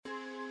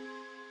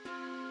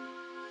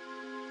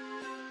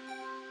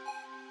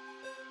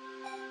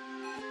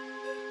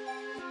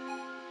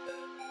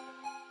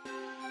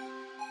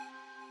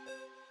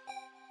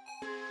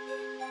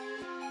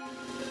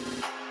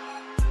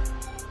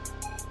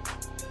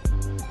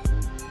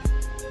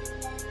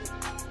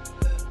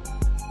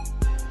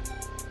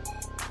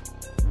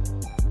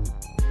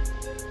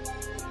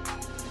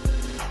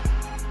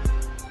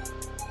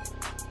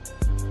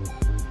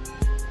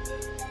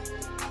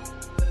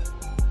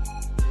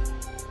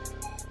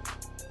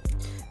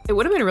It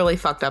would have been really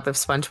fucked up if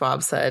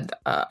SpongeBob said,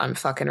 I'm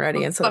fucking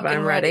ready instead of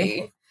I'm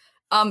ready.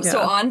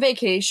 So on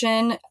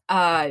vacation,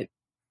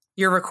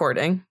 you're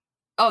recording.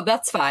 Oh,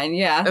 that's fine.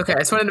 Yeah. Okay. I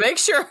just wanted to make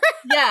sure.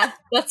 Yeah,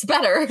 that's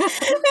better.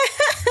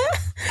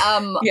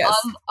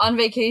 Yes. On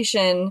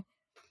vacation,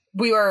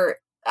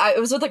 I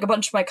was with like a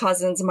bunch of my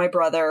cousins and my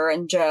brother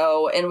and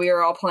Joe, and we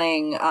were all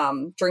playing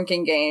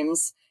drinking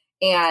games.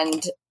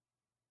 And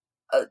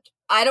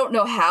I don't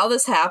know how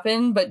this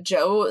happened, but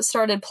Joe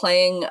started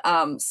playing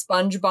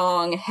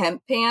SpongeBob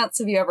Hemp Pants.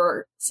 Have you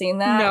ever seen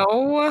that?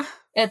 No.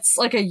 It's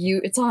like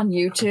it's on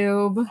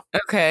YouTube.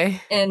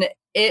 Okay. And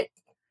it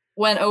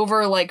went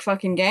over like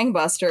fucking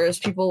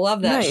gangbusters. People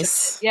love that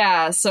nice. shit.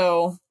 Yeah,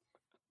 so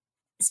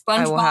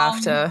I will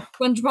have to.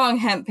 SpongeBob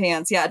Hemp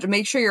Pants. Yeah, to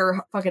make sure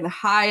you're fucking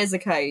high as a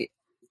kite.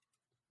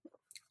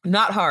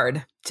 Not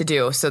hard to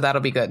do, so that'll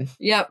be good.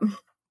 Yep.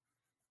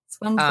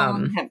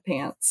 SpongeBob Hemp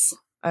Pants.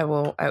 I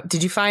will.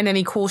 Did you find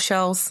any cool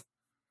shells?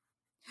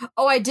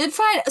 Oh, I did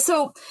find.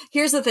 So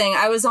here's the thing.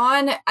 I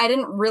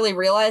didn't really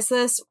realize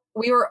this.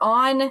 We were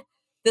on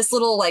this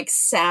little like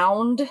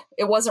sound.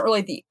 It wasn't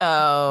really the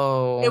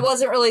ocean.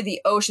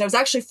 It was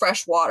actually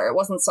fresh water. It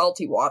wasn't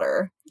salty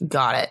water.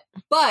 Got it.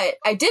 But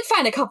I did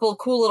find a couple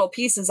cool little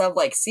pieces of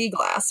like sea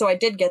glass, so I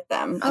did get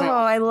them.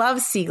 I love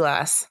sea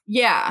glass.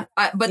 Yeah,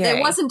 but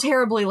it wasn't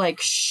terribly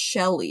like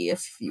shelly,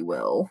 if you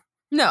will.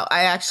 No,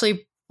 I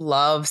actually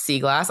love sea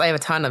glass. I have a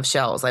ton of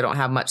shells. I don't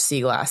have much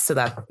sea glass, so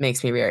that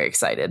makes me very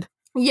excited.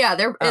 Yeah,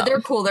 they're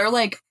cool. They're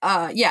like,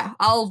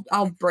 I'll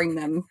bring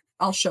them.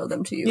 I'll show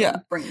them to you. Yeah,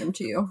 bring them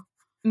to you.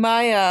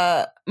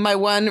 My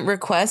one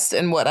request,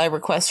 and what I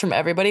request from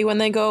everybody when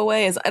they go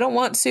away, is I don't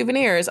want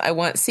souvenirs. I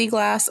want sea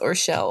glass or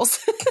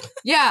shells.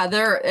 Yeah,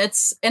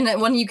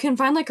 when you can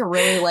find like a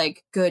really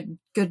like good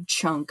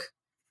chunk.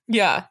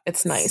 Yeah,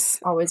 it's nice.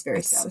 Always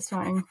very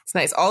satisfying. It's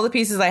nice. All the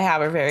pieces I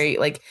have are very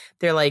like,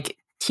 they're like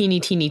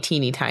teeny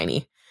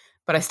tiny,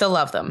 but I still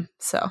love them.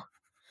 So,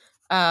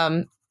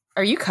 are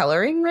you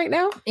coloring right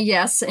now?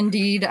 Yes,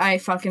 indeed, I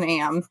fucking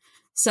am.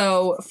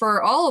 So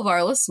for all of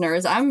our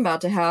listeners, I'm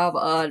about to have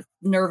a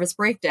nervous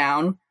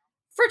breakdown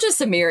for just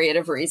a myriad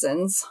of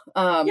reasons.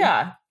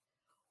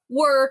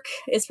 Work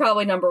is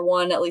probably number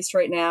one, at least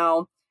right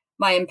now.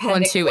 My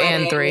impending 1, 2,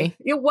 wedding, and 3.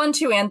 1,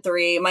 2, and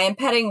 3. My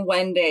impending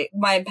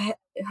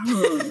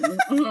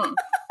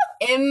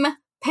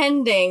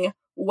impending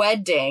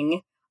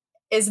wedding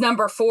is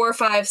number 4,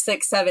 5,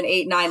 6, 7,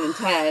 8, 9, and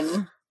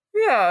 10.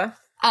 Yeah.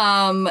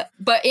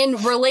 But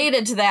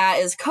related to that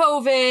is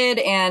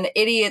COVID and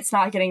idiots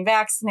not getting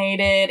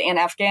vaccinated and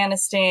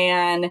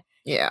Afghanistan.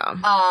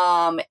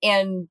 Yeah.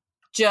 And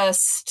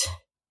just,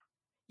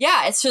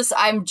 it's just,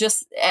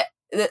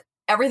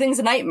 everything's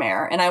a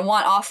nightmare and I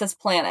want off this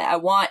planet. I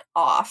want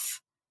off.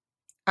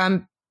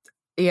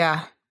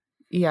 Yeah,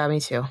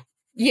 me too.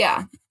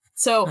 Yeah.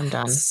 So I'm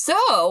done.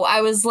 So I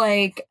was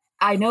like,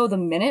 I know the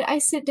minute I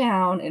sit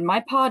down in my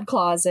pod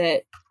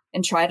closet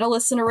and try to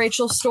listen to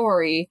Rachel's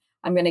story,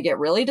 I'm going to get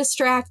really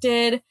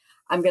distracted.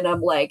 I'm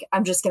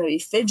just going to be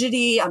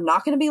fidgety. I'm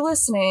not going to be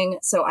listening.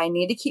 So I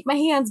need to keep my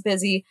hands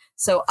busy.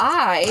 So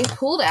I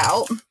pulled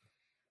out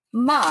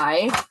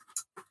my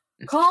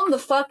Calm the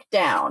Fuck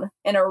Down,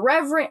 an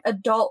irreverent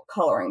adult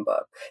coloring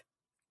book.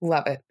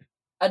 Love it.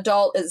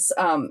 Adult is,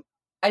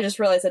 I just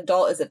realized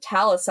adult is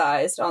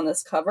italicized on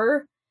this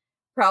cover.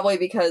 Probably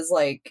because,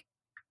 like,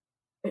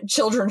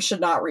 children should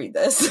not read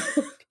this.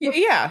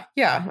 Yeah.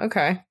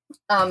 Okay.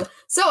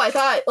 So I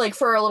thought, like,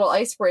 for a little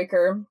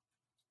icebreaker,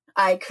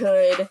 I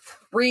could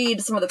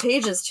read some of the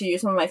pages to you,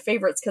 some of my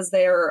favorites, because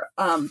they're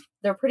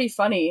pretty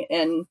funny,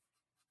 and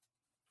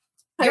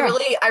I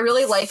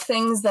really like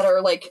things that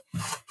are like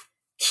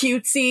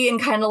cutesy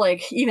and kind of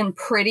like even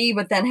pretty,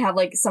 but then have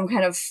like some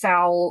kind of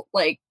foul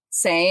like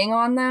saying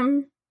on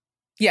them.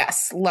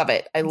 Yes, love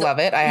it. I love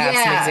it. I have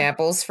some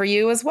examples for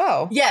you as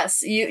well.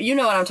 Yes, you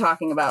know what I'm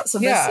talking about. So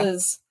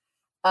this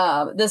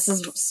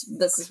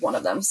is one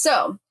of them.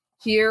 So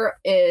here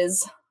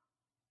is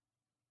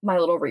my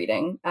little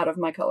reading out of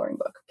my coloring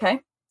book.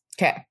 Okay.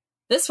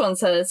 This one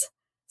says,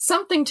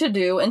 something to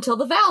do until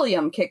the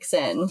Valium kicks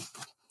in.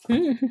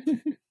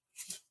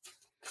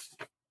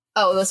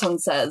 Oh, this one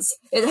says,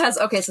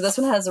 so this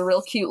one has a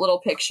real cute little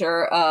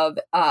picture of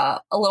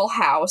a little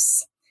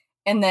house.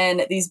 And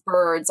then these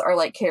birds are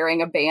like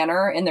carrying a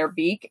banner in their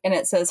beak. And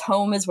it says,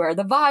 home is where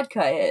the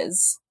vodka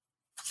is.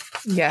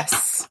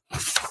 Yes.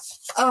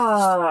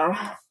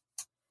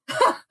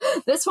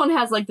 This one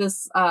has like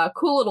this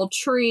cool little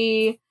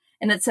tree.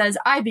 And it says,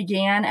 I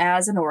began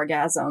as an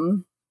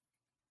orgasm.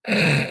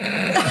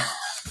 This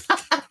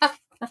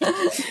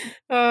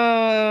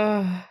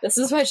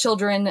is why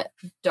children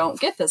don't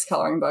get this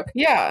coloring book.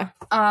 Yeah.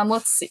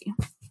 Let's see.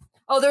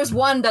 Oh, there's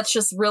one that's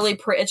just really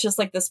pretty. It's just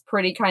like this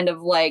pretty kind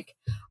of like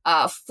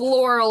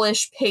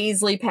floralish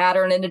paisley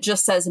pattern, and it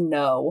just says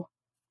no.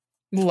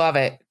 Love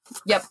it.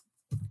 Yep.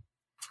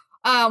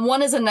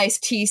 One is a nice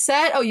tea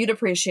set. Oh, you'd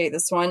appreciate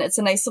this one. It's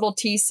a nice little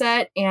tea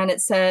set, and it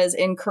says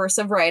in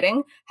cursive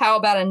writing, how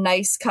about a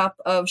nice cup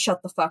of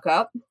shut the fuck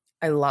up?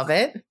 I love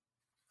it.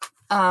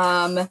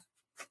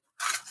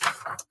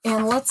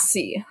 And let's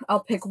see.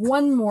 I'll pick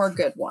one more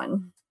good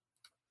one.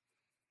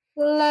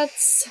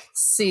 Let's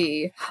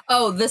see.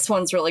 Oh, this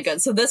one's really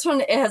good. So this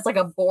one, it has like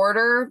a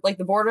border, like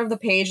the border of the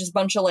page is a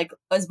bunch of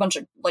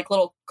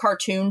little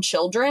cartoon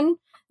children,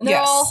 and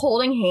they're all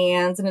holding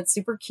hands, and it's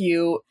super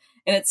cute.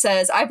 And it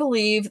says, "I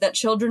believe that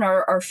children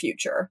are our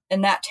future,"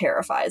 and that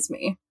terrifies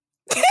me.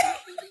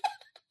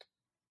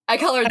 I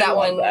colored that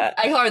one.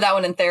 I colored that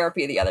one in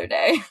therapy the other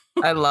day.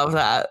 I love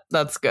that.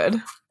 That's good.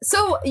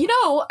 So,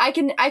 I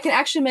can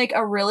actually make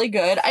a really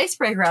good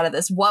icebreaker out of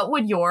this. What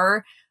would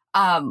your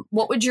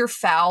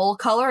foul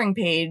coloring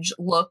page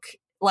look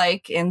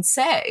like and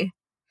say?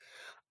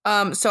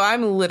 So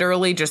I'm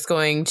literally just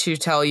going to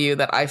tell you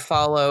that I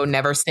follow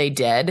Never Stay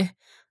Dead.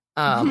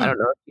 I don't know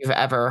if you've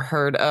ever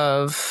heard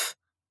of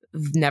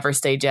Never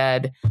Stay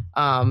Dead,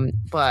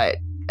 but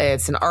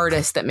it's an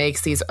artist that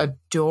makes these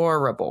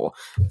adorable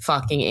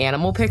fucking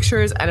animal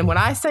pictures. And when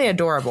I say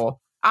adorable,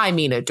 I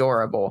mean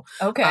adorable.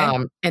 Okay.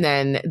 And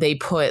then they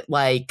put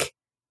like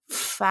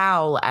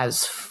foul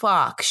as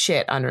fuck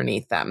shit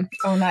underneath them.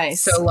 Oh,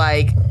 nice. So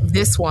like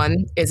this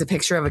one is a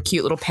picture of a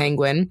cute little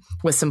penguin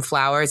with some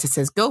flowers. It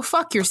says, "Go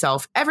fuck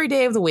yourself every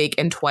day of the week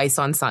and twice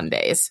on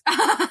Sundays."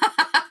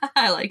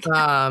 I like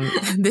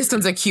that. This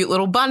one's a cute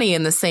little bunny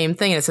in the same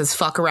thing. It says,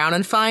 "Fuck around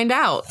and find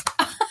out."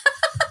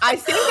 I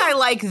think I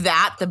like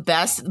that the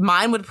best.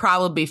 Mine would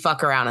probably be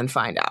 "Fuck around and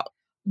find out."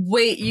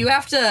 Wait, you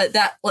have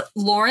to,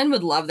 Lauren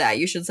would love that.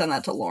 You should send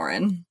that to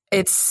Lauren.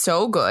 It's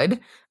so good.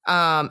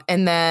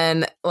 And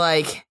then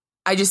like,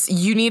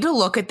 you need to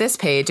look at this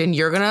page and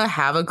you're going to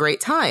have a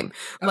great time.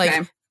 Okay.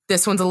 Like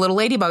this one's a little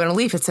ladybug on a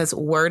leaf. It says,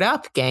 "Word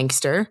up,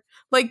 gangster."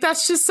 Like,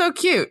 that's just so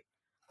cute.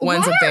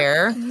 One's a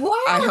bear.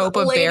 What? I hope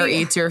a bear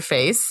eats your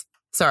face.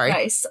 Sorry.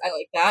 Nice. I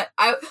like that.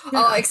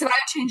 Except I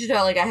changed it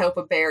to like, "I hope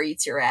a bear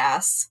eats your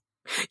ass."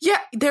 Yeah,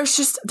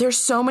 there's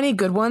so many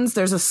good ones.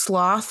 There's a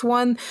sloth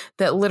one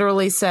that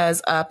literally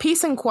says,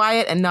 "Peace and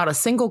quiet and not a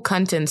single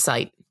cunt in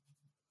sight."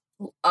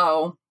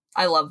 Oh,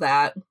 I love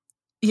that.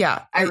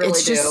 Yeah, I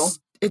really do.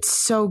 It's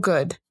so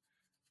good.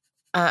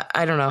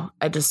 I don't know.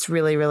 I just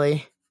really,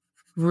 really,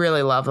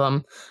 really love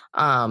them.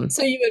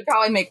 So you would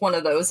probably make one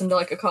of those into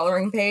like a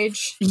coloring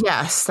page?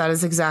 Yes, that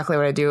is exactly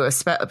what I do.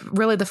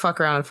 Really the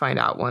 "Fuck around and find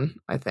out" one,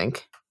 I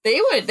think. They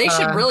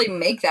should really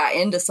make that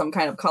into some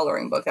kind of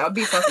coloring book. That would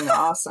be fucking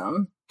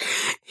awesome.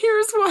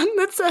 Here's one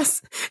that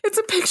says, it's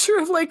a picture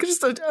of like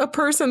just a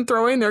person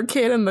throwing their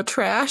kid in the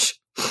trash.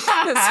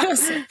 It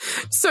says,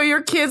 "So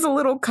your kid's a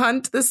little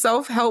cunt, the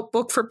self-help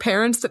book for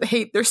parents that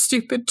hate their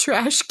stupid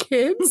trash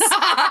kids." What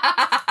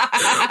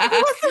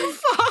the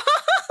fuck?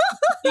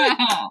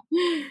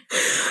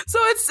 So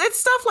it's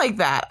stuff like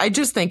that. I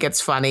just think it's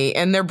funny,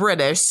 and they're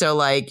British, so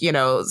like,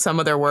 some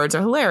of their words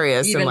are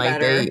hilarious. Even and like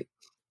better.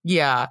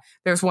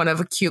 There's one of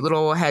a cute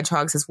little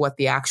hedgehog says, "What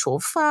the actual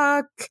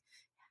fuck?"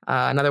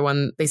 Another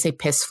one, they say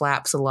 "piss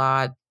flaps" a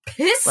lot.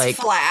 Piss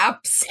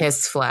flaps?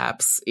 Piss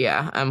flaps.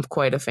 Yeah, I'm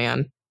quite a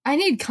fan. I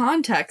need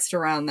context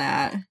around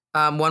that.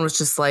 One was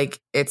just like,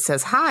 it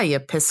says, "Hi, you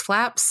piss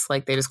flaps."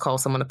 Like they just call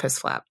someone a piss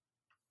flap.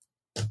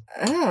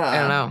 I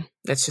don't know.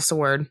 It's just a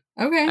word.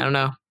 Okay. I don't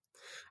know.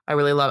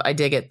 I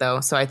dig it though.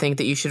 So I think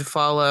that you should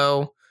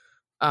follow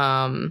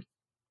Never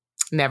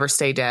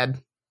Stay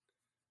Dead.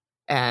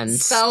 And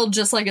spelled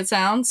just like it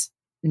sounds.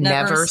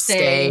 Never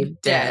Stay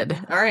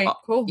Dead. All right,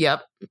 cool.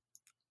 Yep.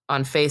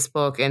 On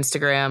Facebook,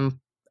 Instagram.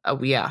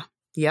 Yeah.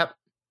 Yep.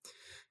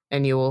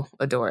 And you will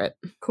adore it.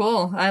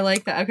 Cool. I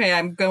like that. Okay,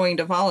 I'm going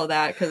to follow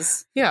that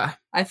because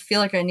I feel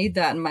like I need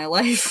that in my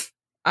life.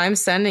 I'm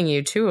sending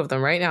you 2 of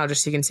them right now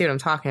just so you can see what I'm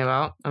talking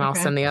about. And I'll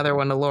send the other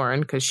one to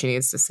Lauren because she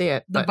needs to see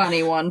it. The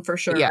bunny one for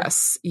sure.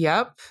 Yes.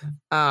 Yep.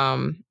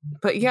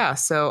 But yeah,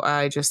 so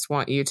I just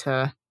want you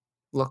to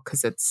look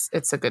because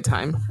it's a good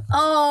time.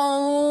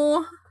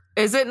 Oh.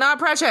 Is it not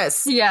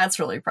precious? Yeah, it's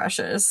really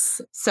precious.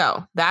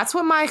 So that's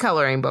what my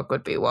coloring book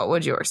would be. What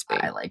would yours be?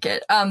 I like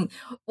it.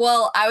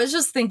 Well, I was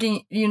just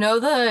thinking,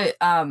 the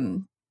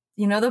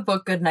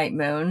book Goodnight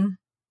Moon?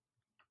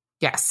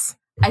 Yes.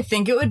 I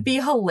think it would be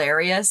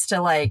hilarious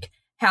to like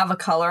have a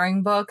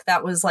coloring book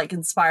that was like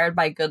inspired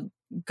by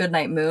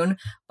Goodnight Moon,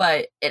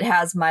 but it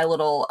has my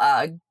little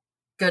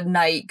good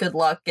night, good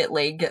luck, get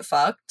laid, get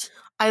fucked.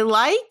 I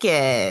like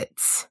it.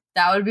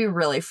 That would be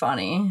really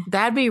funny.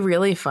 That'd be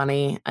really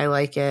funny. I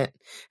like it.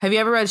 Have you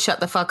ever read Shut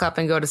the Fuck Up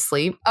and Go to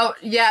Sleep? Oh,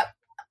 yeah.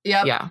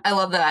 Yep. Yeah. I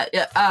love that.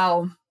 Yeah.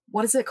 Oh,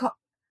 what is it called?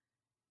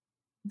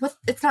 What?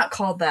 It's not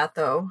called that,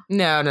 though.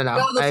 No. Go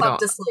the fuck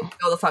to sleep.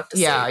 Go the fuck to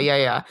sleep.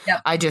 Yeah.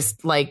 Yep. I just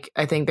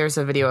I think there's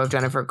a video of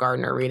Jennifer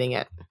Gardner reading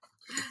it.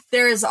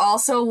 There is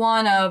also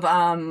one of,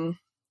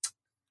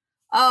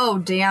 oh,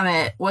 damn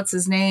it. What's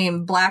his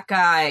name? Black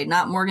guy,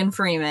 not Morgan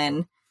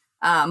Freeman.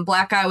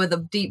 Black guy with a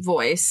deep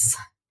voice.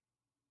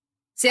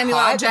 Samuel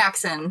L.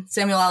 Jackson.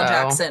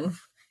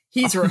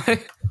 He's one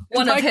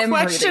of him.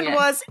 My question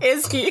was,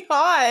 is he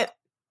hot?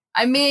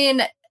 I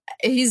mean,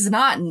 he's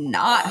not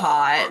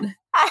hot.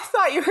 I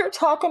thought you were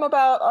talking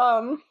about,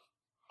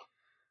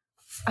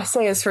 I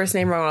say his first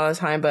name wrong all the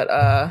time, but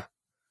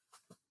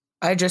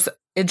Idris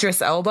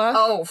Elba.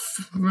 Oh,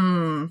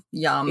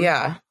 yum.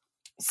 Yeah.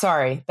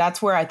 Sorry,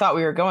 that's where I thought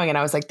we were going. And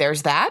I was like,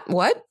 there's that?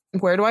 What?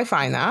 Where do I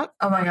find that?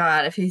 Oh my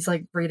God. If he's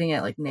like reading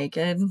it like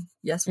naked.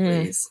 Yes,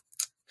 please.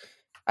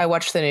 I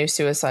watched the new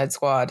Suicide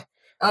Squad.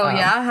 Oh,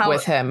 yeah?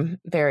 With him.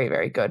 Very,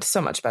 very good.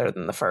 So much better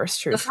than the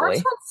first, truthfully.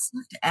 The first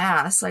one sucked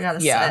ass, I gotta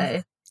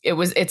say.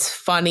 It's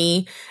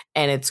funny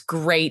and it's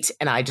great.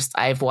 And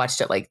I've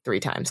watched it like 3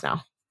 times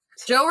now.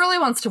 Joe really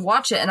wants to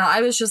watch it, and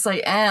I was just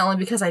like, only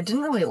because I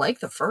didn't really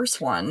like the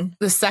first one.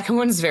 The second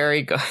one's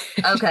very good.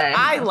 Okay.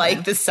 I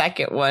like the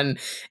second one.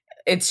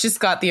 It's just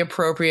got the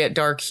appropriate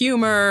dark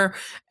humor,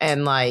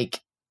 and like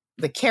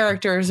the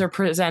characters are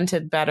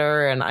presented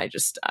better, and I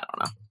don't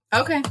know.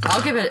 Okay.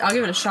 I'll give it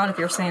a shot if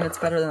you're saying it's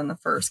better than the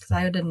first, because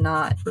I did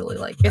not really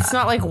like that. It's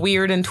not like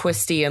weird and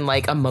twisty and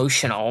like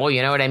emotional,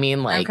 you know what I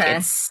mean? Like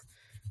it's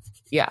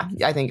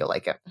I think you'll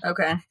like it.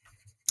 Okay.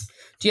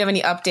 Do you have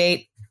any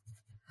update?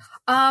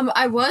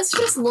 I was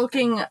just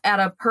looking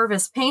at a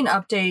Purvis Pain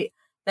update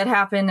that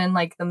happened in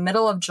like the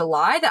middle of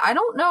July that I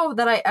don't know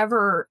that I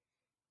ever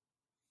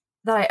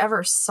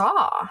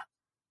saw.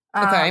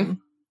 Okay.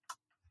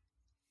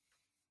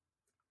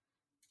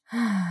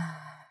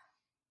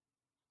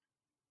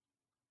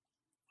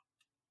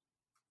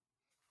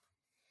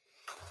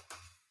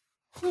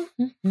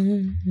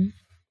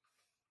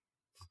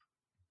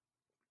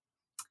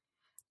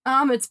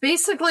 It's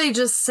basically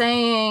just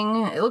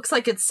saying, it looks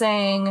like it's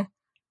saying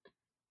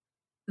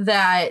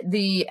that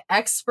the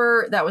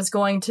expert that was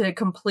going to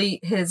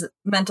complete his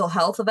mental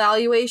health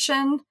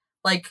evaluation,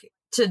 like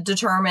to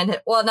determine,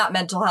 well, not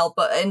mental health,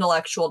 but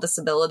intellectual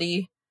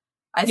disability,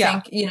 I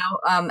think,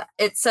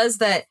 it says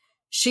that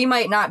she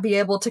might not be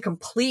able to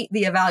complete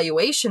the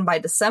evaluation by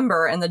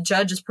December. And the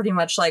judge is pretty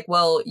much like,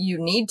 well, you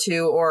need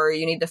to, or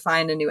you need to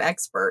find a new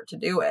expert to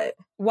do it.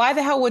 Why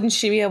the hell wouldn't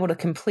she be able to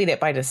complete it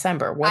by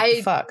December? What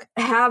the fuck?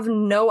 I have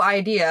no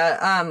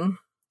idea.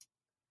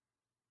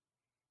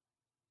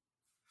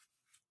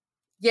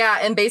 Yeah,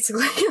 and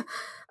basically,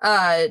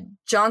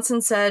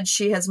 Johnson said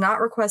she has not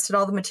requested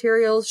all the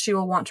materials she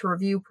will want to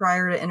review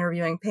prior to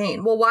interviewing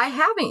Payne. Well, why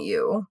haven't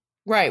you?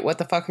 Right, what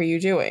the fuck are you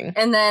doing?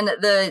 And then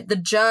the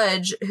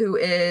judge, who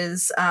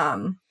is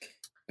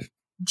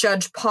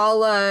Judge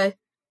Paula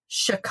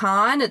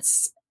Shakan,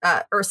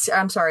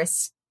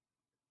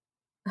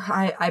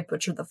 I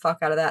butchered the fuck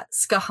out of that.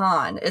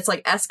 Skahan. It's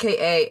like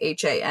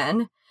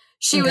Skahan.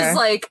 She was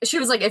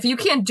like, if you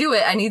can't do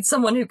it, I need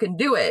someone who can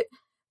do it.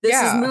 This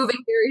is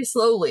moving very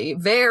slowly,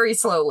 very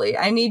slowly.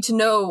 I need to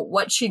know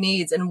what she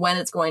needs and when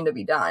it's going to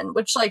be done,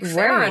 which, like,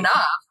 fair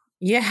enough.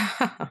 Yeah.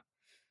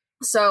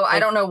 So I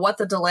don't know what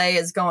the delay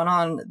is going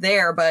on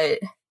there, but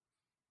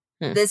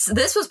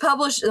this was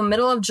published in the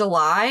middle of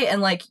July,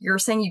 and, like, you're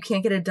saying you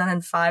can't get it done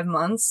in 5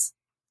 months?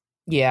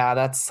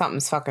 Yeah,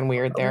 something's fucking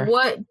weird there.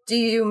 What do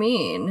you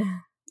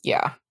mean?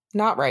 Yeah,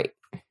 not right.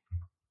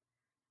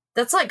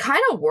 That's, like,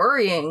 kind of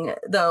worrying,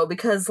 though,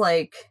 because,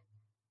 like...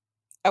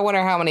 I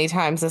wonder how many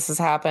times this has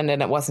happened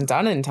and it wasn't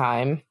done in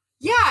time.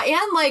 Yeah,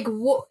 and like,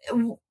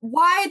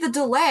 why the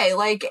delay?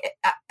 Like,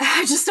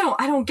 I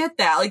don't get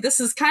that. Like, this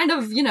is kind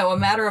of, a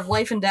matter of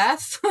life and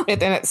death.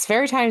 And it's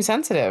very time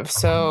sensitive,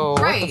 so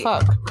what the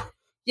fuck?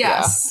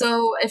 Yeah,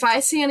 so if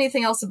I see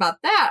anything else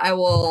about that, I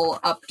will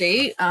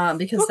update,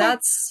 because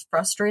that's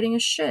frustrating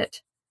as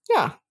shit.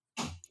 Yeah.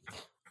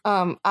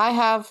 I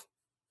have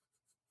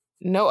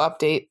no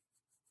update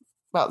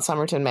about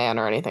Somerton Man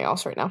or anything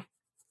else right now.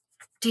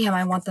 Damn,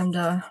 I want them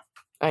to.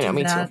 I know,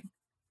 me too.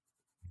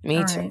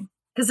 Me too.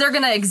 Because they're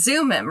gonna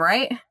exhume him,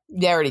 right?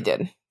 They already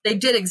did. They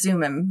did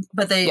exhume him,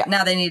 but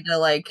now they need to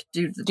like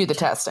do the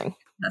testing.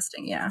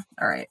 Testing, yeah.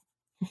 All right.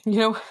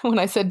 When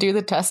I said do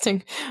the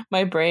testing,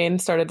 my brain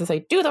started to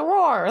say do the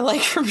roar,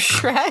 like from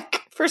Shrek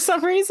for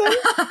some reason.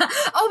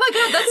 Oh my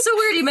god, that's so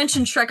weird. You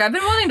mentioned Shrek. I've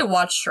been wanting to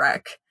watch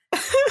Shrek.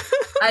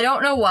 I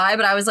don't know why,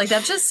 but I was like,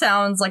 that just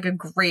sounds like a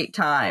great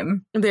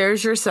time.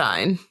 There's your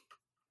sign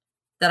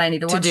that I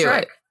need to watch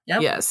Shrek.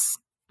 Yep. Yes.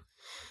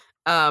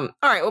 All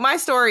right. Well, my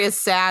story is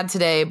sad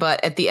today,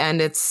 but at the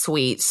end it's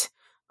sweet.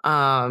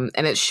 And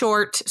it's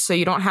short, so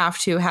you don't have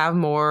to have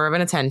more of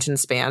an attention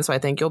span. So I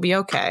think you'll be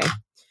okay.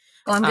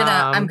 Well,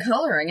 I'm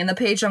coloring, and the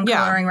page I'm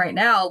coloring right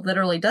now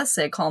literally does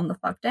say calm the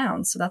fuck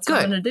down. So that's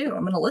what I'm going to do.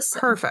 I'm going to listen.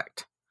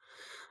 Perfect.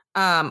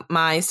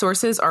 My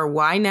sources are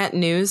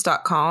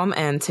ynetnews.com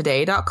and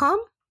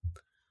today.com.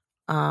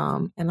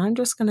 And I'm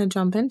just going to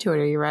jump into it.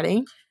 Are you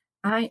ready?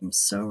 I am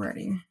so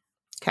ready.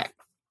 Okay.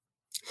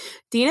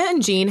 Dina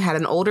and Jean had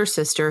an older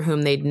sister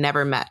whom they'd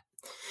never met.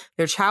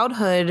 Their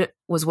childhood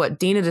was what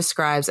Dina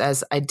describes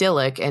as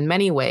idyllic in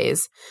many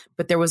ways,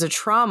 but there was a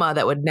trauma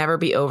that would never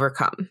be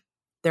overcome.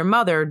 Their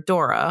mother,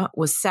 Dora,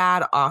 was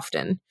sad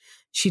often.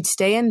 She'd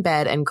stay in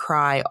bed and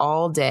cry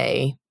all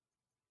day,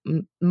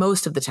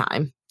 most of the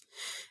time.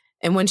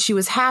 And when she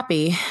was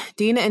happy,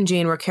 Dina and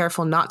Jean were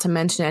careful not to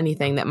mention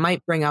anything that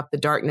might bring up the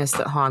darkness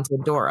that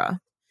haunted Dora.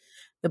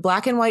 The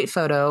black and white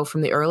photo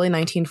from the early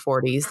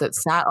 1940s that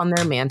sat on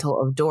their mantle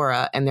of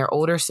Dora and their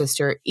older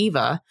sister,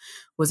 Eva,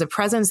 was a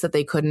presence that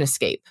they couldn't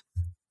escape.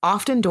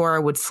 Often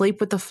Dora would sleep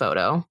with the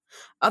photo.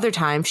 Other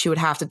times she would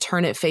have to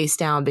turn it face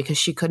down because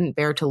she couldn't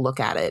bear to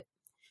look at it.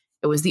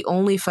 It was the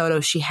only photo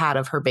she had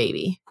of her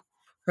baby,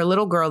 her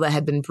little girl that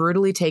had been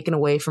brutally taken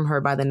away from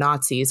her by the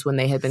Nazis when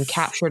they had been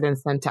captured and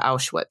sent to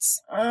Auschwitz.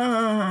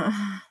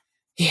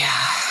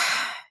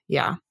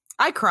 Yeah.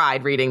 I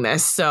cried reading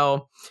this.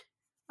 So,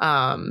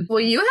 well,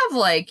 you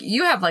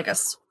have like a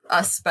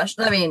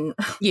special, I mean,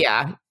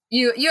 yeah,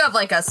 you have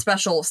like a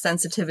special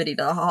sensitivity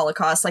to the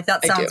Holocaust. Like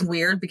that sounds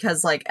weird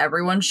because like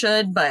everyone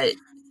should, but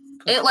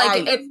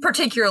it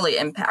particularly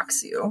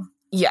impacts you.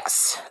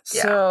 Yes.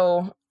 Yeah.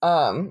 So,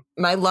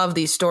 I love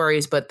these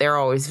stories, but they're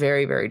always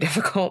very, very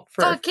difficult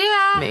for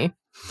me.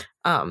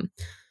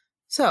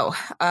 So,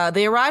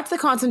 they arrived at the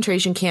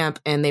concentration camp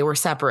and they were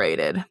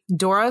separated.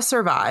 Dora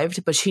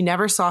survived, but she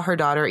never saw her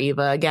daughter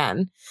Eva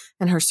again,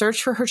 and her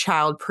search for her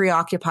child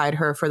preoccupied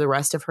her for the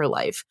rest of her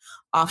life,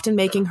 often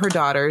making her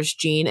daughters,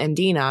 Jean and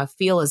Dina,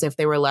 feel as if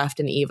they were left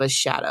in Eva's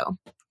shadow.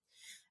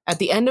 At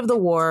the end of the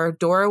war,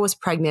 Dora was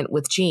pregnant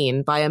with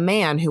Jean by a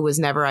man who was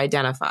never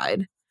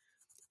identified.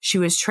 She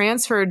was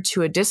transferred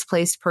to a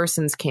displaced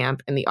persons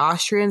camp in the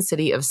Austrian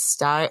city of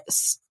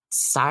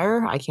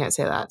Steyr. I can't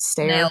say that.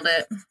 Steyr. Nailed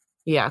it.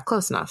 Yeah,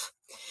 close enough.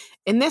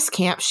 In this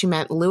camp, she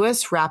met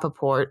Louis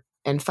Rappaport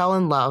and fell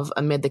in love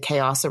amid the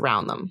chaos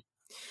around them.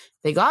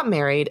 They got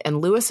married,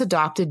 and Louis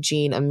adopted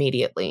Jean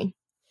immediately.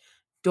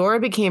 Dora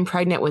became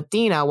pregnant with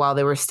Dina while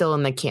they were still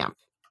in the camp.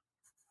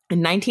 In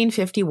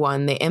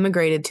 1951, they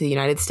immigrated to the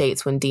United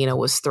States when Dina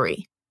was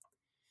 3.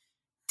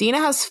 Dina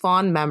has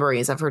fond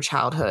memories of her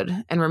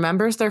childhood and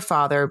remembers their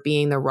father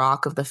being the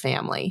rock of the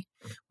family.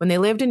 When they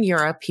lived in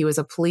Europe, he was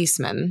a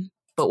policeman,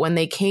 but when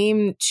they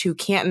came to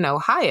Canton,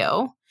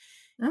 Ohio,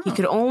 he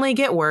could only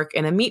get work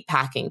in a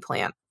meatpacking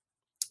plant.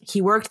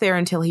 He worked there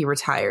until he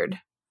retired.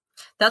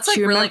 That's like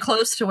really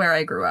close to where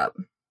I grew up.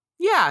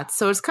 Yeah,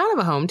 so it's kind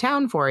of a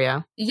hometown for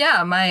you.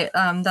 Yeah,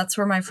 that's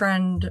where my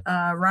friend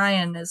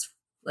Ryan is.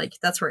 Like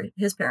that's where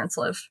his parents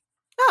live.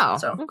 Oh,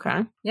 so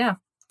okay. Yeah.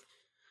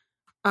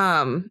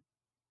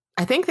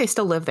 I think they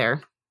still live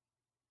there.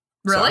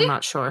 Really? So I'm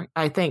not sure.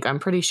 I'm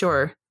pretty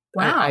sure.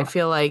 Wow. I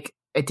feel like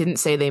it didn't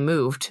say they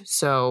moved,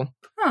 so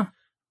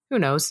who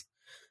knows?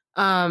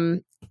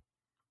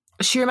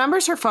 She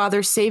remembers her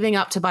father saving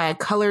up to buy a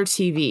color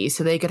TV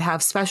so they could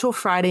have special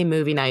Friday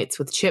movie nights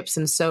with chips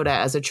and soda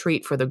as a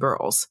treat for the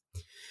girls.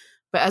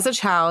 But as a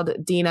child,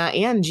 Dina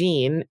and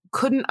Jean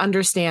couldn't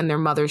understand their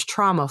mother's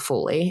trauma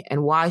fully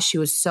and why she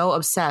was so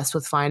obsessed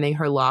with finding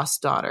her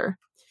lost daughter.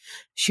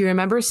 She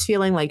remembers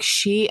feeling like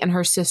she and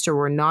her sister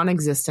were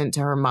non-existent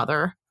to her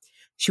mother.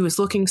 She was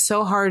looking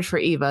so hard for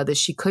Eva that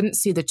she couldn't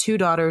see the 2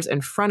 daughters in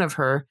front of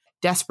her,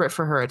 desperate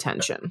for her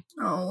attention.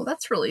 Oh,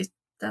 that's really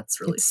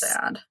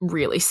sad.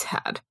 Really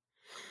sad.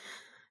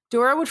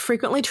 Dora would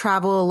frequently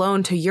travel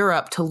alone to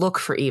Europe to look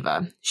for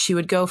Eva. She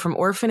would go from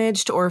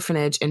orphanage to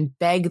orphanage and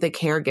beg the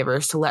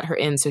caregivers to let her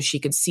in so she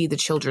could see the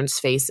children's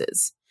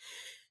faces.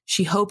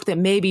 She hoped that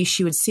maybe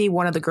she would see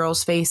one of the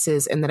girls'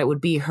 faces and that it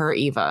would be her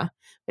Eva.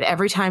 But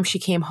every time she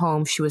came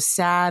home, she was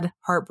sad,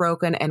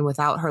 heartbroken, and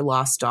without her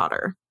lost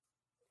daughter.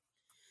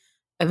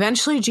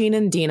 Eventually, Jean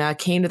and Dina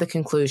came to the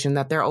conclusion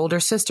that their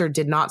older sister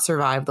did not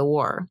survive the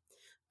war.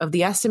 Of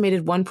the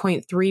estimated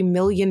 1.3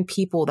 million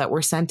people that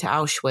were sent to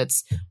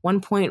Auschwitz,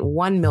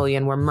 1.1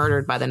 million were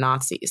murdered by the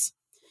Nazis.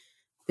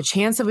 The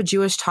chance of a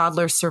Jewish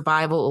toddler's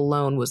survival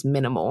alone was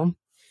minimal.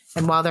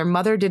 And while their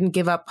mother didn't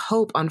give up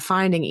hope on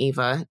finding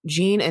Eva,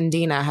 Jean and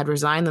Dina had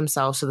resigned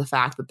themselves to the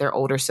fact that their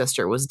older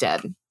sister was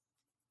dead.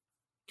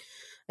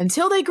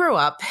 Until they grew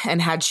up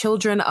and had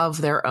children of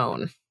their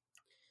own.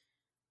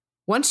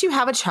 Once you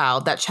have a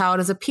child, that child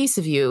is a piece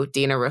of you,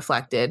 Dina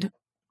reflected.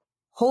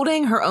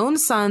 Holding her own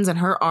sons in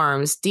her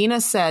arms,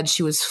 Dina said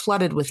she was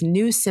flooded with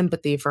new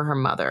sympathy for her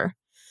mother.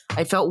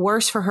 I felt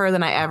worse for her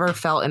than I ever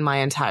felt in my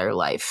entire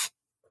life.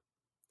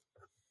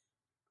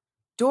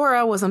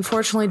 Dora was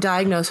unfortunately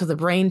diagnosed with a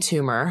brain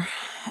tumor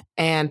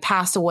and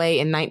passed away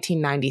in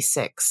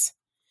 1996.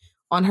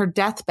 On her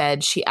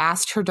deathbed, she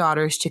asked her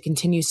daughters to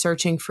continue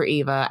searching for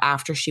Eva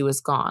after she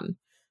was gone.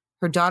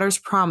 Her daughters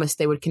promised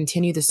they would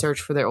continue the search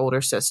for their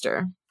older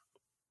sister.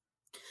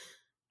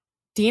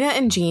 Dina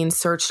and Jean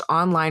searched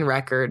online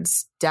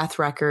records, death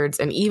records,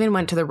 and even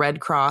went to the Red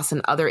Cross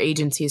and other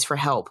agencies for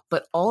help,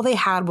 but all they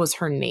had was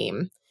her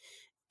name.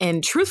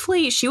 And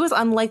truthfully, she was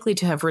unlikely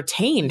to have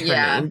retained her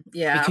name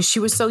because she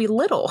was so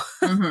little.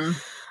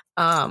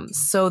 Mm-hmm.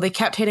 So they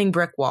kept hitting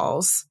brick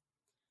walls.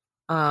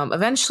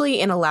 Eventually,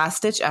 in a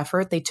last-ditch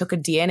effort, they took a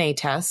DNA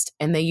test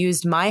and they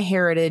used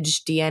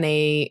MyHeritage's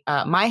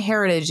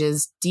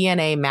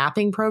DNA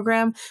mapping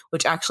program,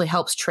 which actually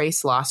helps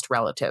trace lost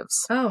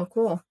relatives. Oh,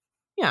 cool.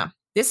 Yeah.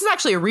 This is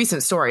actually a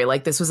recent story.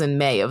 Like, this was in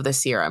May of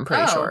this year, I'm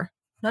pretty sure.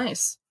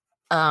 Nice.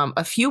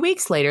 A few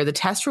weeks later, the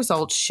test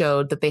results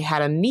showed that they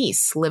had a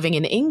niece living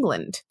in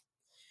England.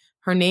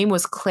 Her name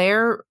was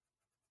Claire.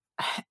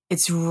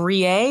 It's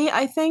Reay,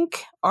 I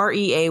think.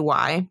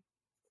 Reay.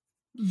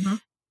 Mm-hmm.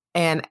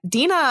 And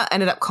Dina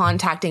ended up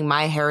contacting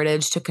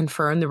MyHeritage to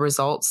confirm the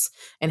results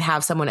and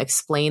have someone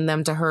explain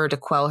them to her to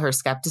quell her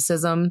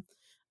skepticism.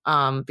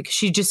 Because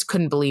she just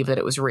couldn't believe that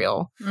it was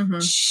real. Mm-hmm.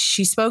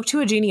 She spoke to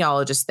a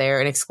genealogist there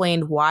and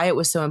explained why it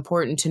was so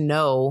important to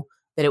know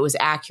that it was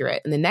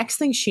accurate. And the next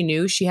thing she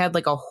knew, she had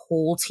like a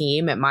whole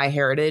team at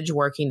MyHeritage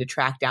working to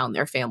track down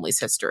their family's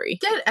history.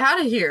 Get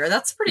out of here.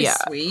 That's pretty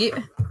sweet.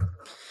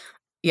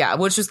 Yeah,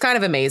 which was kind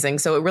of amazing.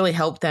 So it really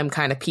helped them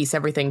kind of piece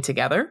everything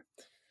together.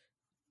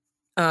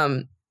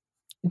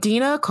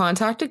 Dina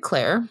contacted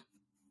Claire,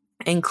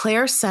 and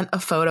Claire sent a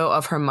photo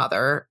of her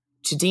mother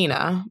to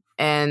Dina,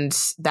 and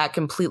that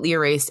completely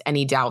erased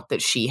any doubt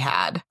that she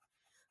had.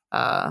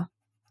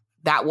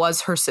 That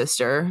was her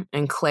sister,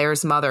 and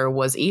Claire's mother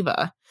was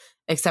Eva,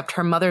 except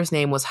her mother's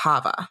name was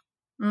Hava.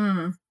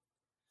 Mm.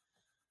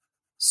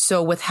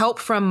 So with help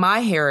from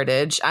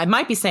MyHeritage, I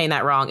might be saying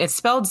that wrong. It's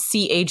spelled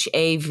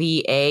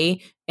Chava,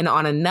 and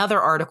on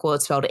another article,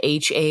 it's spelled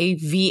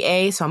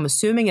Hava. So I'm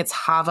assuming it's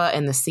Hava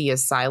and the C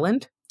is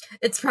silent.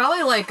 It's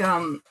probably like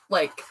challah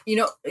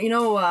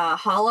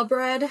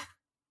bread.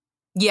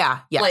 Yeah,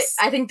 yes. Like,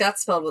 I think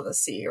that's spelled with a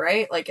C,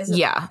 right? Like, is it?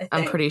 Yeah,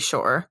 I'm pretty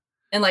sure.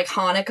 And like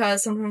Hanukkah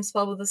is sometimes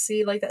spelled with a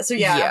C like that. So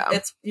yeah,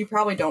 it's you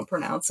probably don't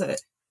pronounce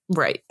it.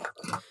 Right.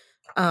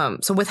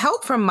 So with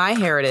help from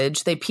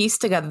MyHeritage, they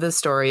pieced together the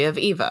story of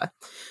Eva.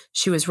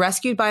 She was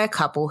rescued by a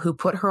couple who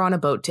put her on a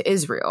boat to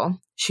Israel.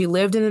 She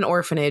lived in an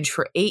orphanage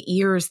for 8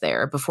 years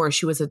there before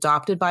she was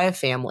adopted by a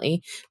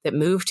family that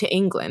moved to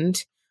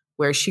England,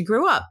 where she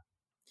grew up.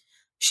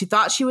 She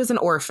thought she was an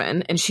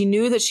orphan, and she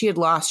knew that she had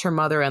lost her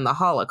mother in the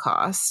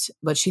Holocaust,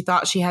 but she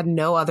thought she had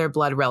no other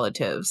blood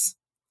relatives.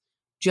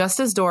 Just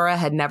as Dora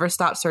had never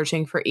stopped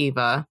searching for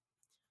Eva,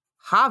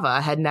 Hava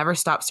had never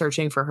stopped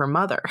searching for her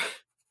mother.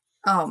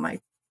 Oh my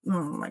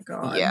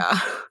God. Yeah.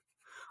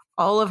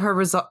 All of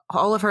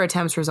her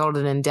attempts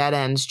resulted in dead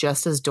ends,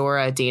 just as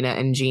Dora, Dina,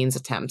 and Jean's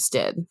attempts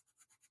did.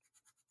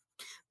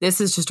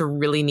 This is just a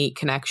really neat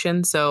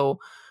connection. So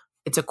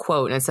it's a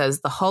quote, and it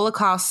says, "The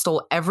Holocaust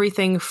stole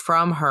everything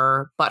from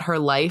her but her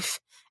life,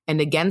 and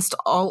against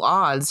all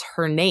odds,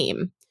 her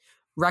name.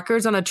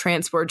 Records on a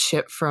transport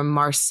ship from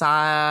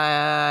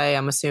Marseille,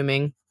 I'm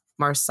assuming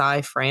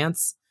Marseille,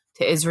 France,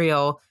 to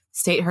Israel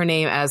state her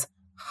name as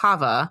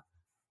Hava,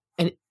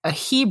 a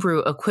Hebrew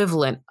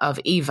equivalent of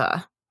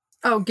Eva."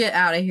 Oh, get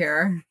out of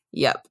here.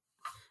 Yep.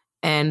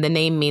 And the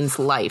name means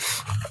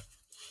life.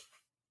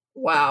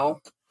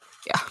 Wow.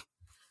 Yeah.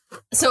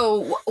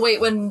 So wait,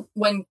 when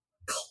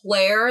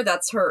Claire,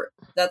 that's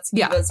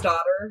Eva's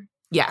daughter.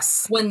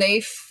 Yes. When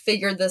they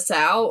figured this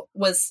out,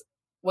 was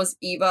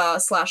Eva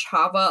 /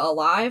 Hava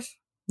alive?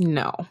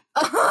 No.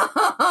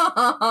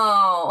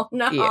 Oh,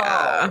 no.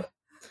 Yeah.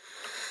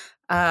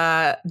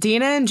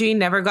 Dina and Jean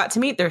never got to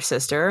meet their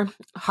sister.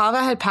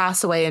 Hava had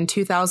passed away in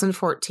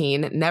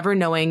 2014, never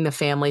knowing the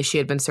family she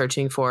had been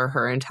searching for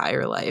her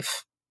entire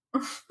life.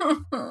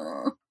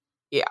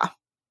 Yeah.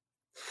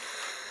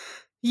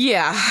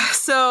 Yeah.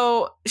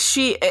 So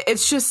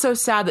it's just so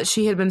sad that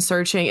she had been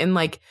searching, and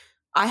like,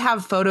 I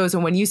have photos,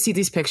 and when you see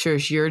these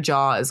pictures, your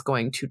jaw is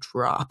going to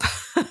drop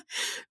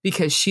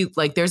because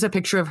there's a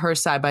picture of her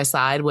side by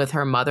side with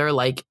her mother,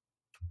 like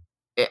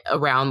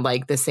around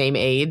like the same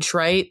age,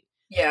 right?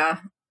 Yeah.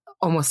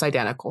 Almost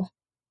identical.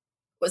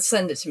 Well,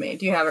 send it to me.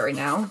 Do you have it right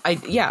now?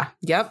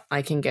 Yep.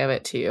 I can give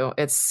it to you.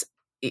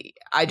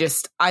 I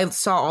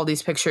saw all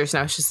these pictures, and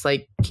I was just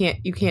like,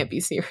 you can't be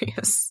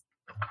serious.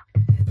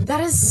 That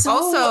is so...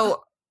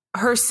 Also,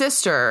 her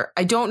sister,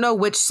 I don't know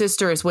which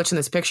sister is which in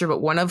this picture,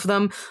 but one of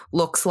them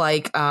looks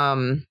like,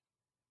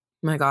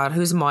 my God,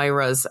 who's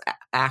Moira's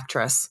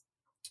actress?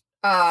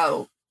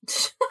 Oh.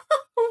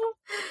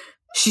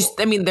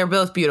 They're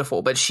both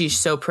beautiful, but she's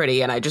so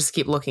pretty, and I just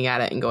keep looking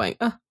at it and going,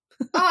 fucking,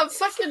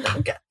 why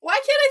can't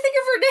I think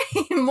of her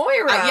name?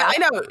 Moira. Yeah, I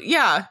know.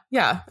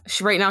 Yeah.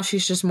 Right now,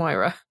 she's just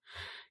Moira.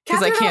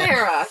 Catherine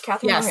O'Hara.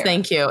 Yes,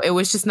 thank you. It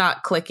was just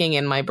not clicking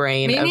in my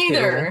brain. Me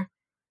neither.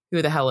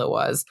 Who the hell it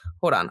was.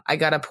 Hold on. I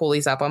gotta pull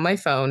these up on my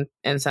phone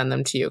and send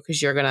them to you,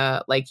 because you're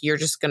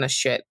just gonna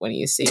shit when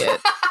you see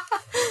it.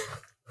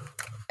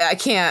 I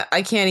can't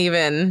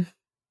even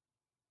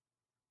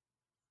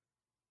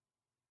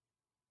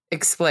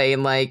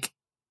explain, like,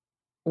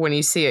 when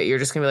you see it, you're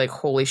just gonna be like,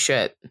 holy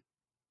shit.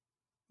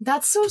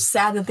 That's so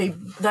sad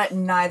that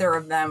neither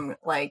of them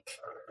like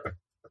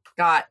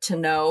got to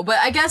know. But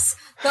I guess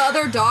the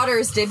other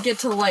daughters did get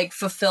to like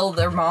fulfill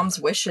their mom's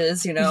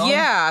wishes, you know?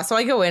 Yeah. So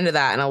I go into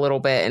that in a little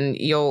bit, and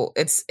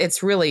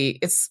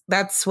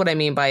that's what I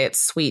mean by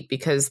it's sweet,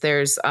 because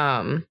there's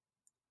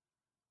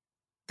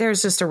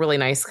just a really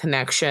nice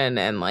connection,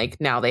 and like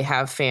now they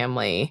have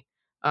family,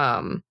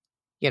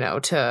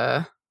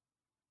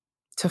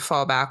 to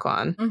fall back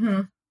on.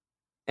 Mm-hmm.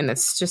 And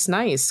it's just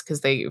nice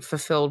because they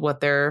fulfilled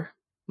what their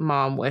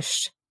mom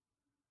wished.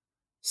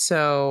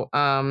 So,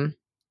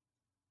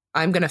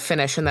 I'm going to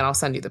finish, and then I'll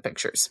send you the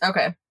pictures.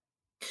 Okay.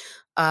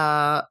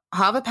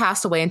 Hava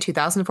passed away in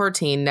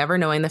 2014, never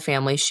knowing the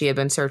family she had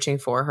been searching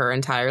for her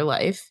entire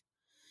life.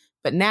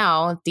 But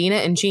now Dina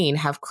and Jean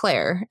have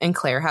Claire, and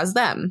Claire has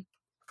them.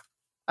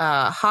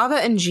 Hava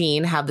and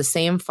Jean have the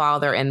same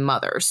father and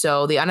mother.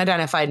 So the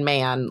unidentified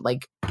man,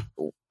 like,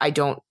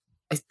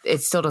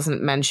 it still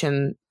doesn't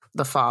mention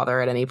the father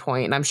at any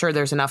point. And I'm sure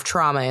there's enough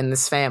trauma in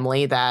this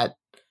family that,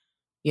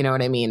 you know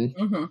what I mean?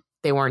 Mm-hmm.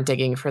 They weren't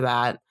digging for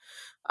that.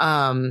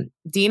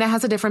 Dina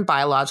has a different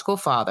biological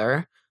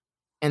father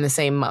and the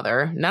same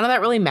mother. None of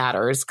that really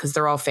matters because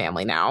they're all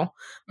family now.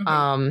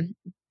 Mhm.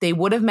 They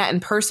would have met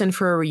in person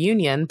for a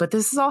reunion, but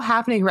this is all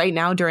happening right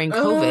now during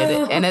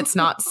COVID, and it's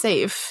not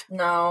safe.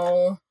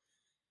 No.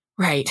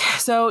 Right.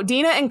 So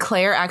Dina and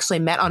Claire actually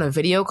met on a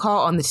video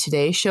call on the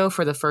Today Show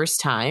for the first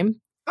time.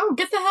 Oh,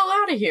 get the hell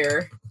out of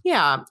here.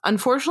 Yeah.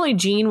 Unfortunately,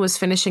 Jean was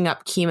finishing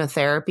up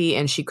chemotherapy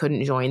and she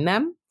couldn't join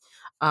them.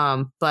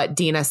 But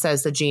Dina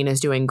says that Jean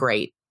is doing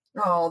great.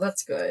 Oh,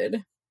 that's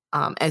good.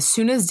 As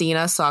soon as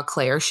Dina saw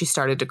Claire, she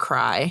started to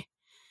cry.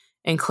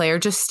 And Claire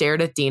just stared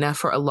at Dina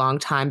for a long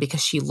time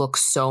because she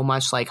looks so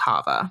much like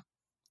Hava.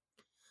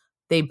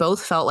 They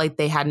both felt like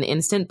they had an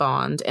instant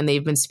bond, and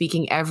they've been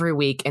speaking every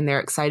week, and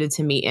they're excited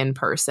to meet in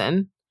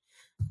person.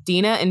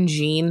 Dina and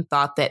Jean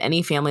thought that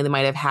any family they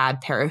might have had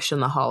perished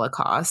in the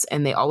Holocaust,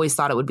 and they always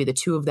thought it would be the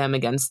two of them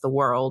against the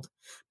world.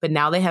 But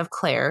now they have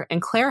Claire,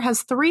 and Claire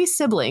has 3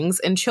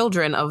 siblings and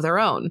children of their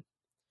own.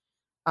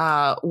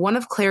 One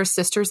of Claire's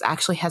sisters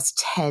actually has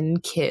 10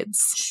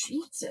 kids.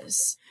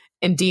 Jesus.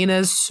 And Dina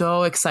is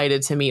so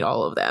excited to meet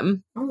all of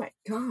them. Oh my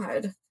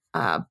God.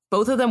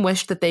 Both of them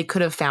wished that they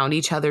could have found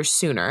each other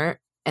sooner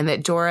and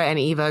that Dora and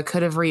Eva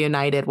could have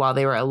reunited while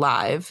they were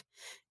alive.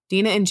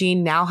 Dina and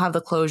Jean now have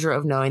the closure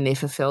of knowing they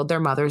fulfilled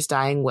their mother's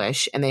dying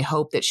wish, and they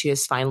hope that she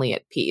is finally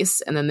at peace.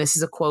 And then this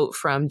is a quote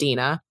from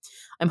Dina.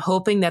 I'm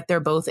hoping that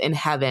they're both in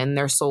heaven,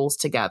 their souls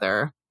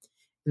together.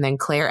 And then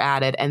Claire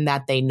added, and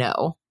that they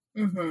know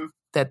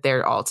that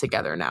they're all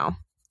together now.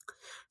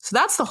 So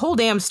that's the whole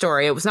damn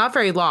story. It was not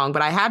very long,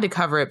 but I had to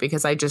cover it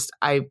because I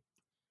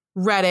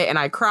read it and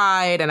I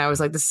cried and I was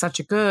like, this is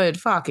such a good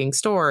fucking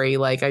story.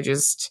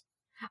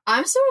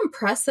 I'm so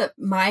impressed that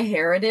My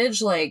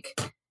Heritage,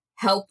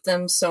 helped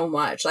them so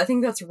much. I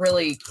think that's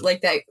really,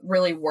 that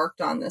really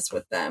worked on this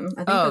with them.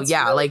 I think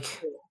really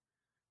cool.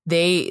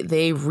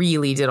 They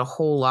really did a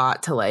whole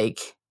lot to,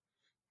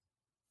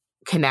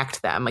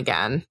 connect them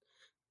again.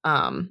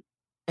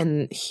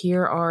 And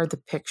here are the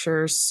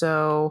pictures.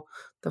 So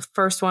the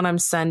first one I'm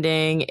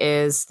sending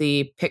is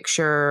the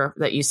picture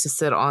that used to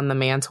sit on the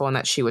mantle and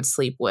that she would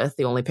sleep with,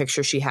 the only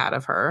picture she had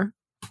of her.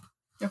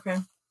 Okay.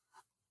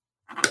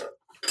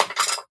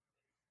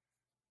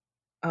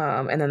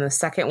 And then the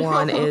second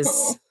one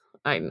is,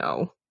 I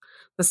know.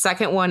 The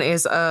second one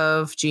is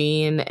of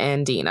Jean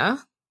and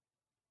Dina.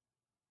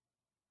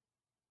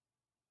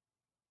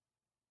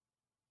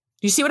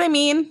 Do you see what I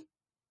mean?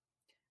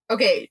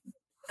 Okay.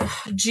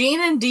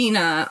 Jean and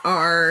Dina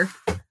are...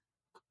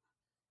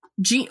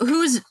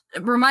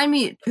 remind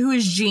me, who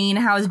is Jean?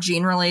 How is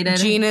Jean related?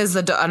 Jean is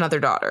another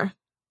daughter.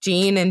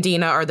 Jean and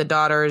Dina are the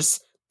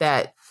daughters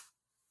that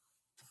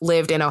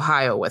lived in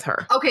Ohio with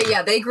her. Okay,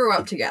 yeah, they grew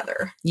up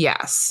together.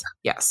 Yes.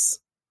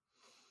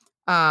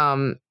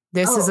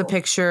 This is a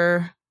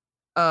picture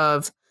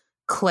of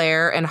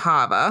Claire and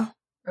Hava.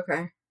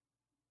 Okay.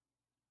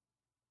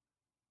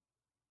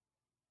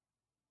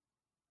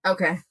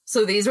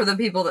 So these are the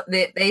people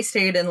that they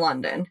stayed in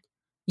London.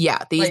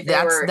 Yeah,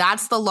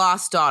 that's the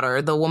lost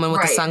daughter. The woman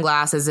with the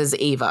sunglasses is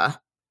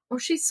Eva. Oh,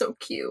 she's so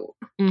cute.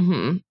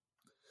 Mm-hmm.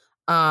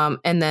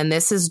 And then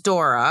this is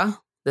Dora.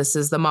 This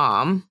is the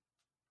mom.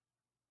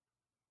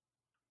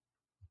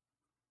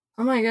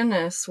 Oh my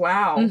goodness!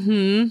 Wow.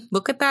 Mm-hmm.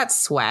 Look at that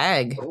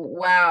swag.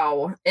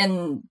 Wow.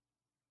 And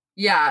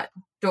yeah,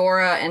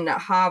 Dora and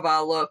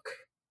Hava look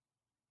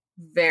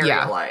very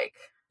alike.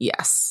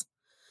 Yes.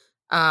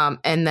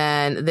 And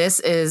then this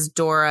is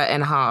Dora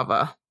and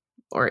Hava,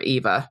 or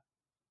Eva,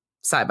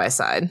 side by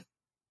side.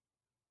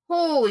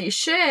 Holy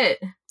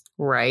shit.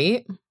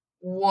 Right?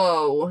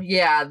 Whoa.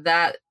 Yeah,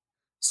 that.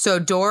 So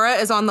Dora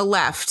is on the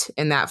left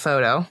in that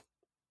photo.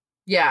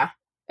 Yeah.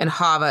 And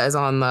Hava is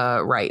on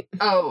the right.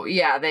 Oh,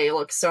 yeah, they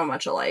look so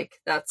much alike.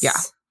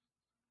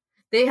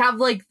 They have,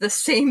 the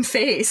same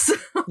face.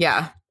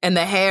 Yeah. And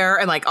the hair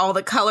and, all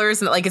the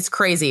colors. And, it's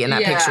crazy in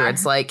that picture.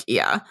 It's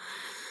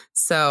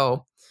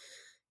So,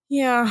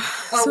 yeah.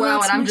 Oh, so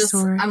wow. And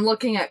I'm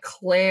looking at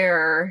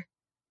Claire.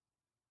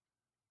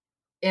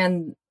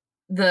 And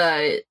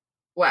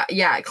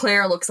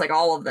Claire looks like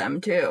all of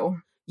them, too.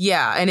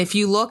 Yeah. And if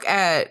you look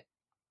at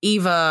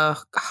Eva,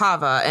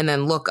 Hava, and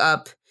then look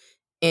up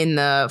in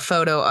the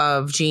photo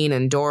of Jean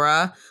and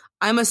Dora,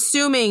 I'm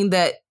assuming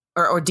that,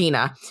 or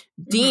Dina.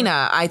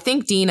 Dina, I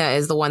think Dina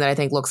is the one that I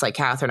think looks like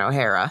Catherine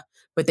O'Hara,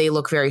 but they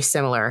look very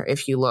similar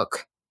if you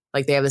look,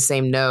 they have the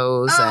same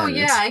nose. Oh,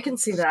 yeah, I can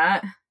see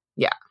that.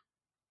 Yeah.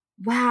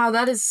 Wow,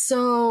 that is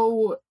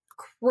so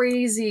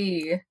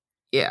crazy.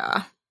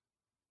 Yeah.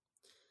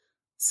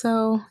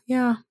 So,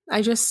 yeah,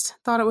 I just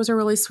thought it was a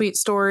really sweet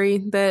story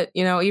that,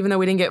 even though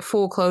we didn't get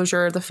full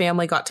closure, the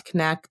family got to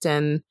connect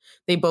and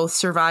they both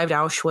survived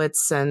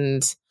Auschwitz.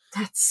 And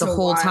that's the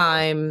whole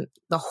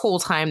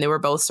time they were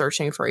both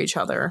searching for each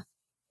other.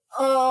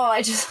 Oh,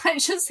 I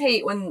just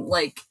hate when,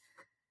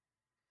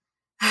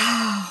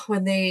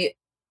 when they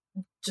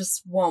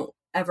just won't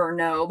ever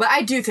know. But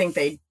I do think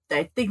they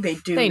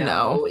do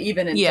know,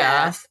 even in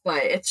death.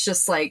 But it's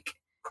just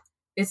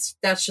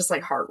that's just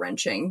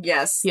heart-wrenching.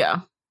 Yes.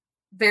 Yeah.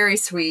 Very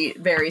sweet,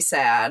 very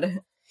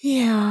sad.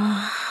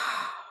 Yeah.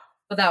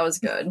 But that was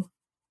good.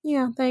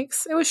 Yeah,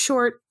 thanks. It was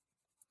short,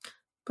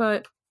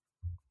 but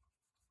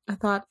I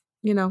thought,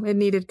 it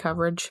needed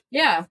coverage.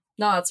 Yeah.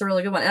 No, it's a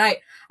really good one. And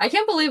I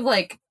can't believe,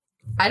 like,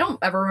 I don't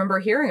ever remember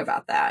hearing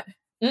about that.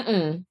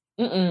 I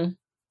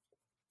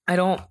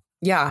don't.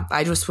 Yeah,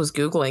 I just was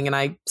Googling and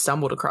I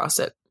stumbled across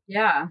it.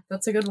 Yeah,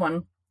 that's a good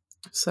one.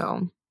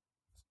 So,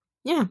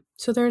 yeah.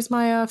 So there's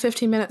my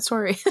 15-minute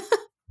story.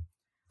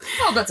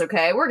 Oh, that's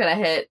okay.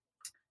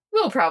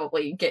 We'll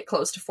probably get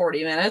close to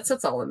 40 minutes.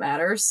 That's all that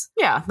matters.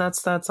 Yeah,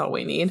 that's all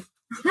we need.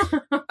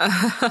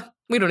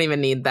 We don't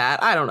even need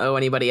that. I don't owe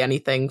anybody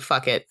anything.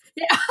 Fuck it.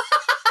 Yeah.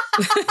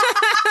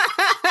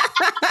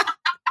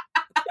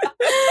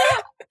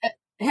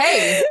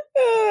 Hey,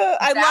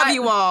 I love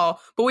you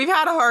all, but we've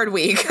had a hard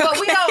week. But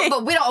we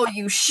don't owe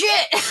you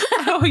shit.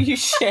 I don't owe you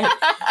shit.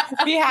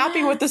 Be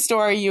happy with the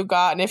story you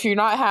got, and if you're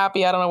not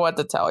happy, I don't know what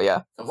to tell you.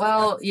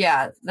 Well,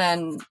 yeah.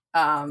 Then,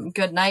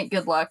 good night,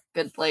 good luck,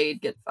 good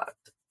played, get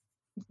fucked.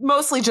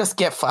 Mostly just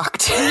get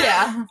fucked.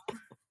 Yeah,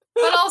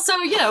 but also,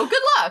 good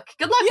luck.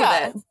 Good luck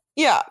with it.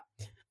 Yeah.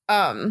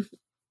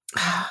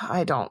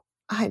 I don't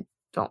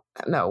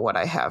know what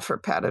I have for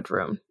padded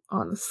room,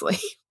 honestly.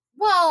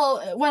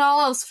 Well, when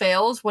all else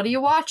fails, what are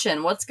you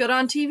watching? What's good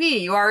on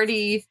TV? You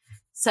already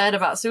said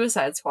about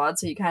Suicide Squad,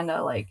 so you kind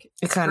of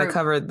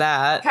covered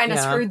that. Kind of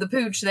screwed the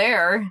pooch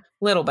there.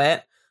 Little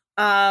bit.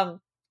 I've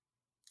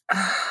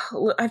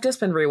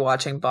just been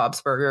rewatching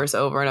Bob's Burgers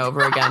over and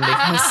over again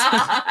because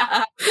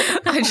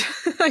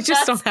I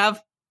just don't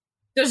have.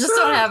 Just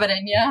don't have it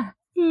in you.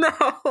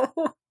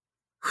 No,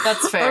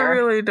 that's fair. I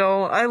really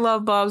don't. I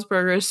love Bob's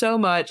Burgers so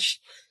much,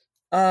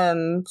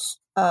 and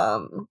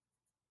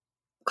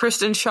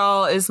Kristen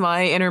Shaw is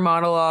my inner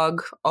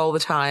monologue all the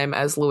time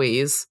as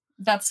Louise.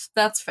 That's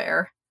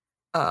fair.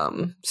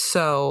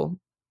 So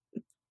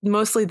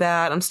mostly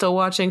that. I'm still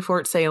watching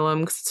Fort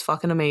Salem because it's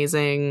fucking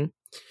amazing.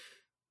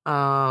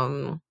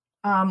 Well,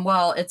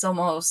 it's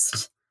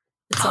almost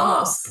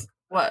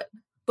what?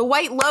 The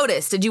White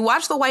Lotus. Did you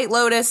watch The White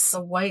Lotus?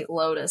 The White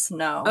Lotus,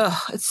 no.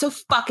 Ugh, it's so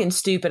fucking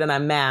stupid and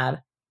I'm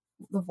mad.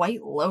 The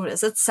White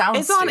Lotus. It sounds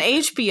It's on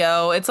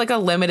HBO. It's like a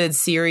limited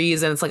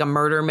series and it's like a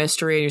murder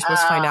mystery and you're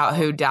supposed to find out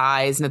who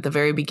dies. And at the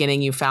very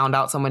beginning you found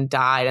out someone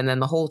died and then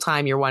the whole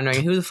time you're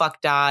wondering who the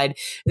fuck died.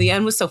 The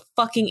end was so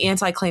fucking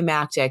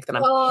anticlimactic that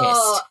I'm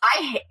pissed.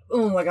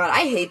 Oh my god,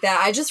 I hate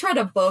that. I just read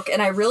a book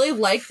and I really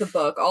liked the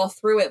book all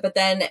through it, but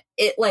then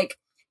it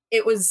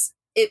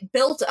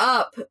built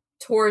up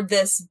toward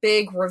this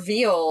big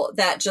reveal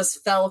that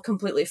just fell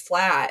completely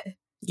flat.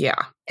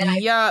 Yeah. And I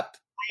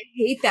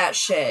hate that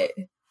shit.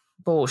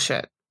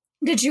 Bullshit.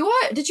 Did you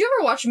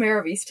ever watch Mayor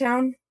of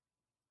Easttown?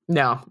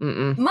 No.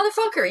 Mm-mm.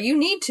 Motherfucker, you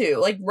need to.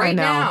 Like, right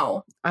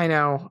now. I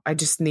know. I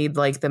just need,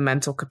 like, the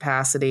mental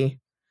capacity.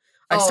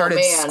 I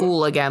started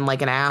school again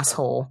like an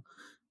asshole.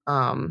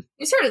 You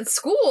started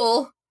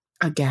school?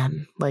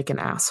 Again, like an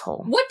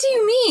asshole. What do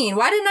you mean?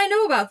 Why didn't I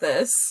know about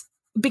this?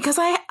 Because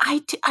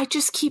I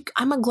just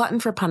I'm a glutton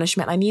for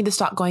punishment. I need to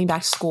stop going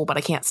back to school, but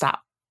I can't stop.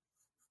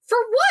 For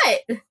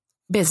what?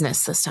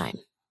 Business this time.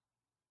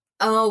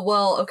 Oh,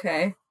 well,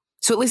 okay.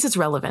 So at least it's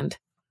relevant.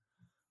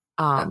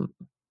 But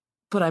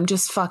I'm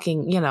just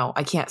fucking,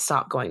 I can't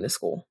stop going to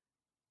school.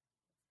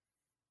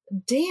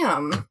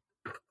 Damn.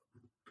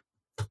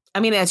 I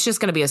mean, it's just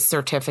going to be a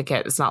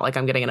certificate. It's not like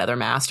I'm getting another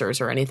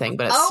master's or anything,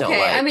 but it's still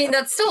like... I mean,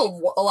 that's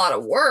still a lot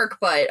of work,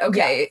 but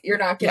okay, you're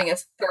not getting a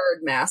third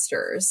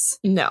master's.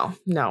 No.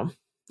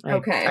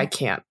 Okay. I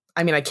can't.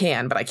 I mean, I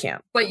can, but I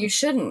can't. But you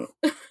shouldn't.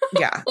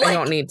 Yeah, I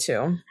don't need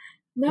to.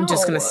 No. I'm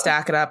just going to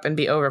stack it up and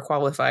be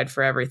overqualified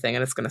for everything,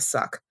 and it's going to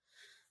suck.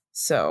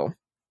 So,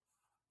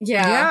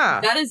 yeah.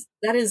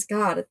 That is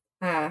God.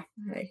 I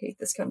hate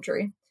this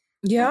country.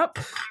 Yep.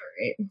 All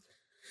right.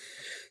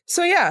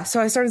 So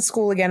I started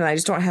school again and I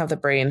just don't have the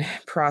brain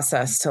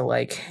process to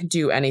like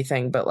do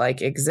anything but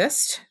like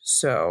exist.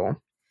 So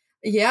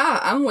yeah,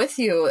 I'm with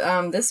you.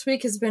 This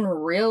week has been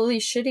really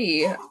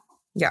shitty.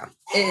 Yeah.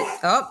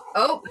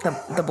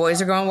 The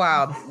boys are going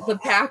wild. The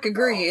pack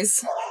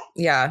agrees.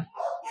 Yeah.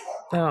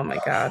 Oh my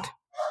God.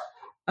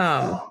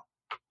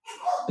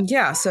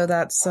 Yeah, so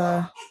that's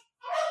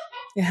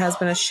it has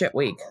been a shit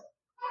week.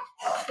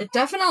 It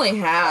definitely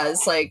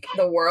has. Like,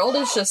 the world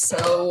is just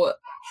so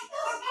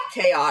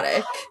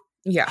chaotic.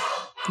 Yeah.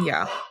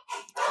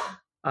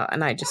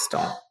 And I just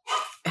don't.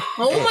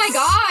 Oh my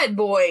God,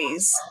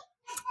 boys.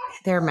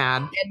 They're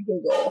mad. And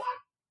Google.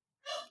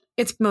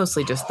 It's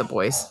mostly just the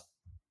boys.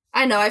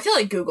 I know. I feel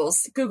like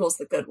Google's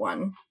the good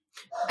one.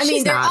 I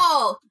mean,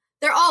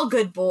 they're all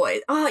good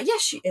boys. Oh,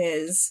 yes, she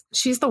is.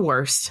 She's the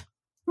worst.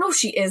 No,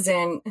 she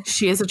isn't.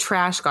 She is a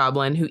trash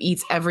goblin who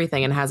eats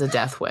everything and has a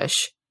death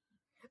wish.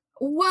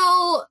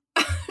 Well,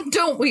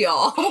 don't we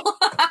all?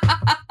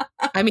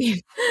 I mean,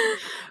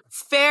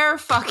 fair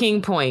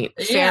fucking point.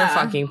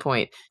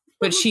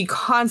 But she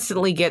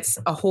constantly gets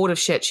a hold of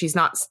shit. She's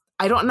not.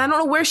 I don't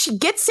know where she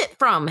gets it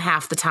from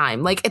half the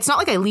time. Like, it's not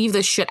like I leave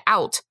this shit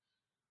out.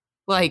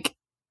 Like,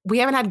 we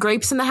haven't had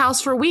grapes in the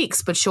house for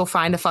weeks, but she'll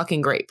find a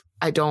fucking grape.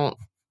 I don't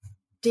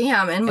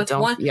Damn, and with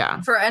one,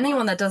 yeah. For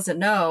anyone that doesn't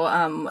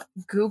know,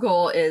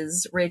 Google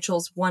is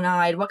Rachel's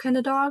one-eyed. What kind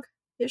of dog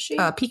is she?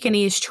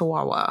 Pekingese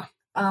Chihuahua.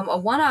 A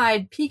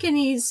one-eyed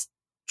Pekingese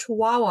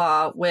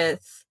Chihuahua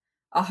with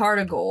a heart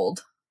of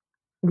gold.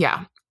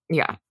 Yeah,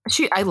 yeah.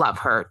 I love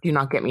her. Do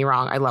not get me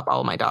wrong. I love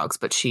all my dogs,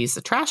 but she's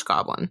a trash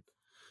goblin.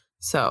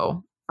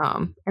 So,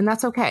 and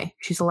that's okay.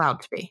 She's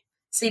allowed to be.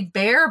 See,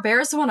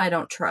 Bear's the one I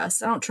don't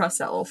trust. I don't trust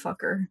that little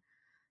fucker.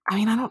 I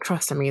mean, I don't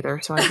trust him either,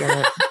 so I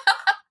get it.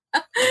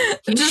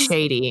 He's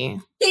shady.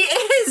 He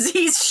is.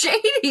 He's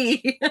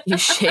shady.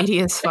 He's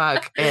shady as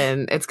fuck,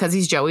 and it's because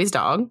he's Joey's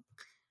dog.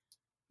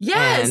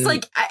 Yes, And-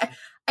 like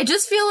I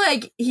just feel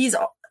like he's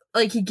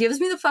like he gives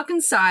me the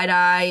fucking side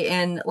eye,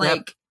 and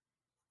like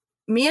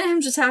me and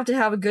him just have to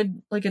have a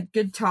good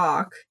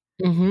talk.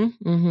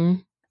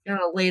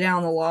 Gotta lay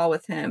down the law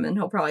with him, and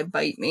he'll probably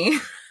bite me.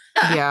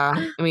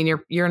 Yeah, I mean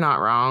you're not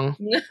wrong.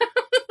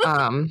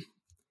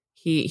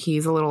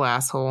 He's a little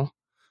asshole,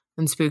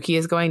 and Spooky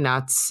is going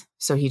nuts,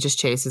 so he just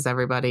chases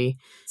everybody.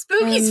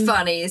 Spooky's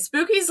funny.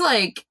 Spooky's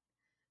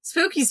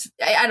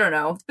I don't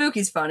know.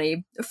 Spooky's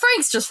funny.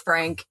 Frank's just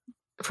Frank.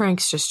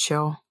 Frank's just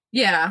chill.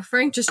 Yeah,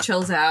 Frank just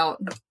chills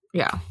out.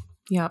 Yeah,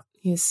 yep.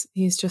 He's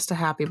just a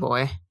happy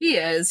boy. He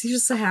is. He's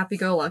just a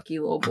happy-go-lucky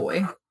little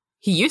boy.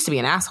 He used to be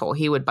an asshole.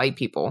 He would bite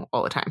people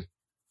all the time.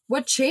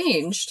 What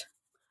changed?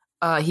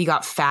 He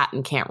got fat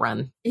and can't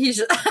run. He's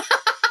just...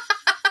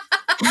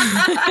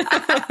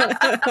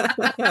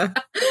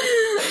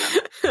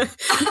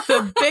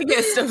 The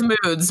biggest of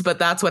moods, but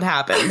that's what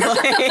happened.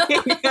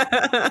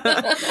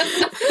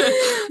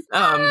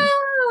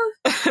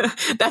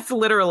 That's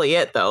literally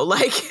it, though.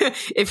 Like,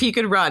 if he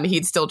could run,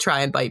 he'd still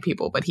try and bite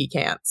people, but he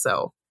can't.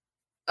 So,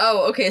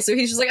 oh, okay. So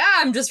he's just like,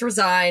 I'm just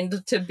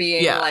resigned to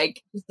being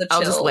like the chill.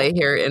 I'll just lay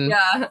here and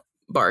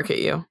bark at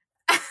you.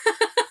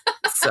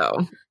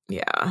 So,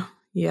 yeah,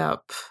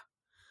 yep,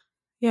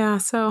 yeah.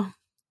 So,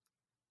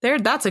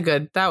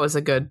 that was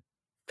a good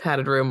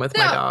padded room with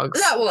my dogs.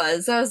 That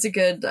was a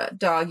good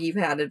doggy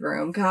padded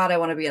room. God, I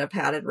want to be in a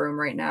padded room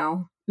right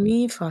now.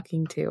 Me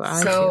fucking too.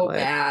 I so feel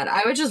bad.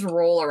 I would just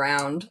roll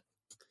around.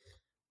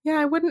 Yeah,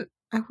 I wouldn't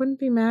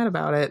be mad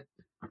about it.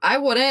 I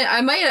wouldn't.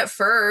 I might at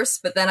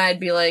first, but then I'd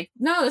be like,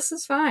 no, this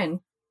is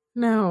fine.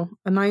 No,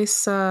 a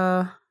nice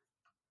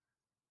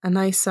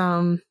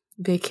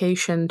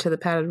vacation to the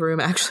padded room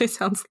actually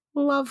sounds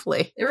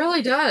lovely. It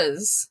really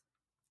does.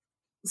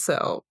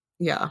 So,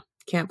 yeah,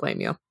 can't blame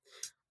you.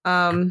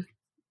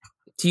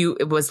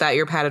 Was that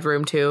your padded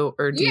room too,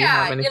 or do you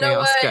have anything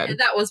else? Good.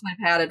 That was my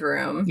padded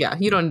room. Yeah,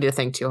 you don't need to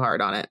think too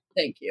hard on it.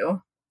 Thank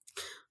you.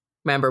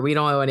 Remember, we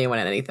don't owe anyone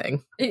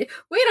anything. We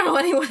don't owe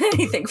anyone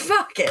anything.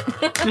 Fuck it.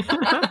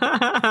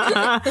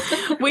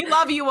 We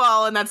love you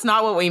all, and that's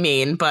not what we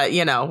mean. But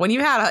when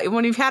you've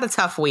had a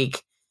tough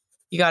week,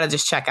 you got to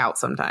just check out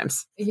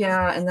sometimes.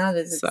 Yeah, and that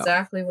is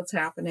exactly what's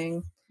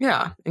happening.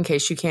 Yeah, in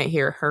case you can't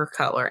hear her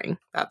coloring,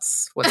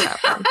 that's what's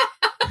happening.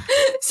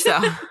 So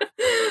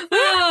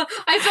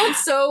I felt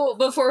so,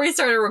 before we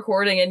started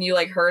recording and you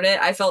heard it,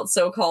 I felt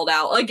so called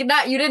out.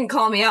 You didn't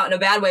call me out in a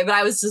bad way, but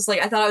I was just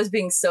I thought I was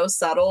being so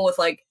subtle with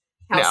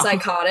how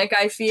psychotic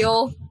I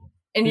feel.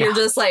 And you're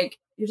just like,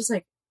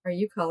 are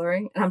you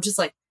coloring? And I'm just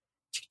like,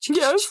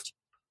 yes.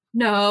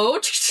 No.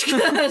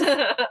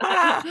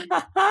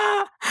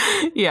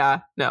 Yeah,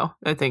 no,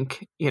 I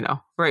think,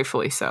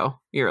 rightfully so.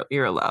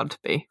 You're allowed to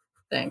be.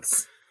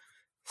 Thanks.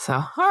 So,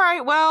 all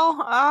right, well,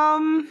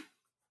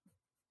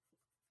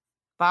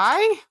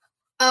 bye.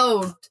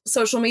 Oh,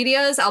 social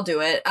medias, I'll do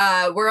it.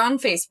 We're on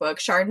Facebook,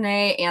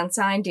 Chardonnay and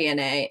Sign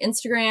DNA.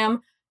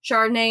 Instagram,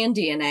 Chardonnay and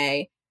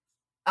DNA.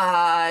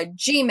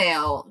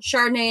 Gmail,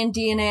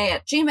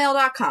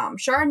 chardonnayanddna@gmail.com.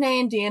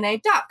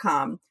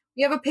 chardonnayanddna.com.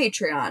 We have a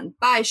Patreon.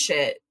 Buy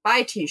shit.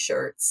 Buy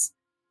t-shirts.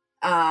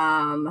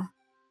 And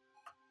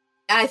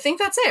I think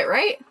that's it,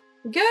 right?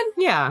 Good?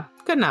 Yeah,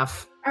 good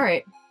enough. All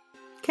right.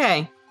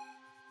 Okay.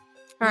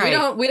 All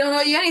right. We don't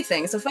owe you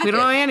anything, so fuck it. We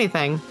don't owe you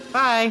anything.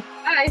 Bye.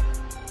 Bye.